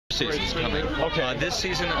seasons coming. Okay. This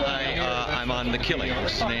season, I'm on The Killing,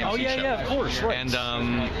 which is an AMC Oh yeah, show. yeah, of course, right.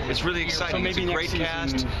 And it's really exciting. So It's a maybe great next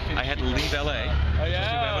cast. season- I had to leave LA. Oh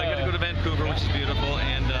yeah. I got to go to Vancouver, which is beautiful,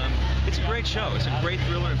 and it's a great show. It's a great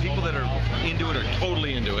thriller, and people that are into it are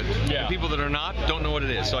totally into it. Yeah. And people that are not don't know what it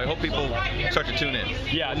is. So I hope people start to tune in.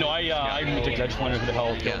 Yeah, no, I'm addicted. I just wonder who the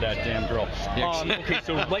hell killed that damn girl. Okay,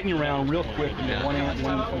 so lightning round, real quick,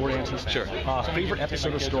 one word answers. Sure. Favorite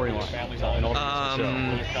episode or storyline in all the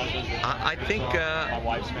show? I think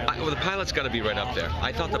well, the pilot's got to be right up there.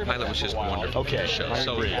 I thought the pilot was just wonderful. Okay, show. I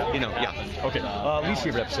So agree. yeah. Okay, least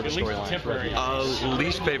favorite episode or storyline?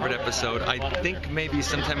 Least favorite episode, I think maybe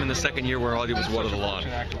sometime in the second year where all I did was water the lawn.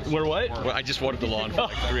 Where what? Well, I just watered the lawn for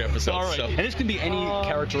like 3 episodes. All right. So. And this can be any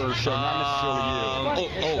character or show, not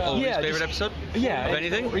necessarily you. Least favorite just- episode? Yeah. Of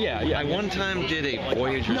anything? Yeah. I one time did a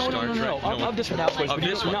Voyager No, Star Trek. Of this one, Housewives. Of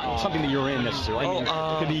this one? Not something that you're in necessarily. I mean,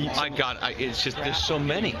 it could be it's just there's so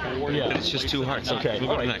many that it's just too hard. So Okay. we'll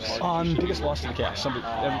go to next. Biggest loss to the cast. Probably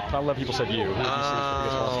a lot of people said you. Who would you say is the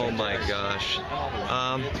biggest loss to the My cast?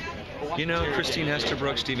 gosh. Christine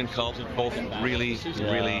Hesterbrook, Stephen Culp, both really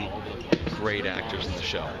great actors in the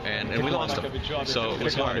show, and we lost them. So it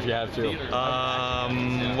was Pick one hard. if you had to.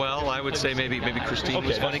 Well, I would say maybe Christine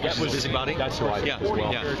was funny because she was busybody. That's who I Yeah, as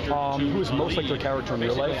well. yeah. Who is most like their character in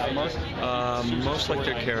real life, Mark? Most like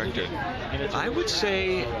their character. I would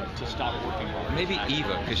say maybe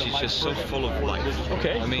Eva, because she's just so full of life.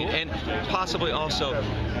 Okay, I mean, cool. and possibly also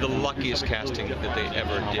the luckiest casting that they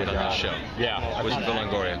ever did on the show. Yeah. Was Eva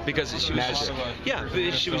Longoria, because she was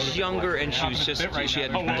just, she was younger and she was just, she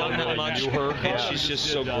hadn't done that much, and she's just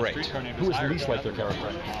so great. Who is least like their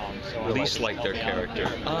character? Least like their character.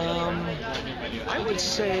 I would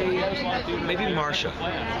say maybe Marsha.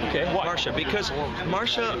 Okay. Why? Marsha, because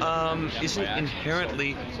Marsha isn't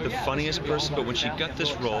inherently the funniest person, but when she got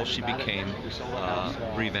this role, she became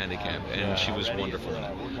Brie Van de Kamp, and she was wonderful in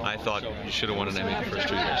it. I thought you should have won an Emmy the first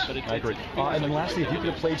 2 years. I agree. And then lastly, if you could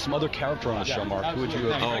have played some other character on the show, Mark, who would you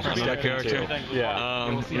have? Another character?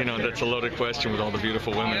 Yeah. That's a loaded question with all the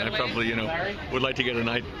beautiful women. I probably, would like to get a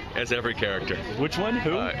night as every character. Which one?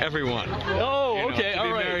 Who? Everyone. Oh, okay. To All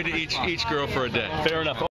be right. married to each girl for a day. Fair enough.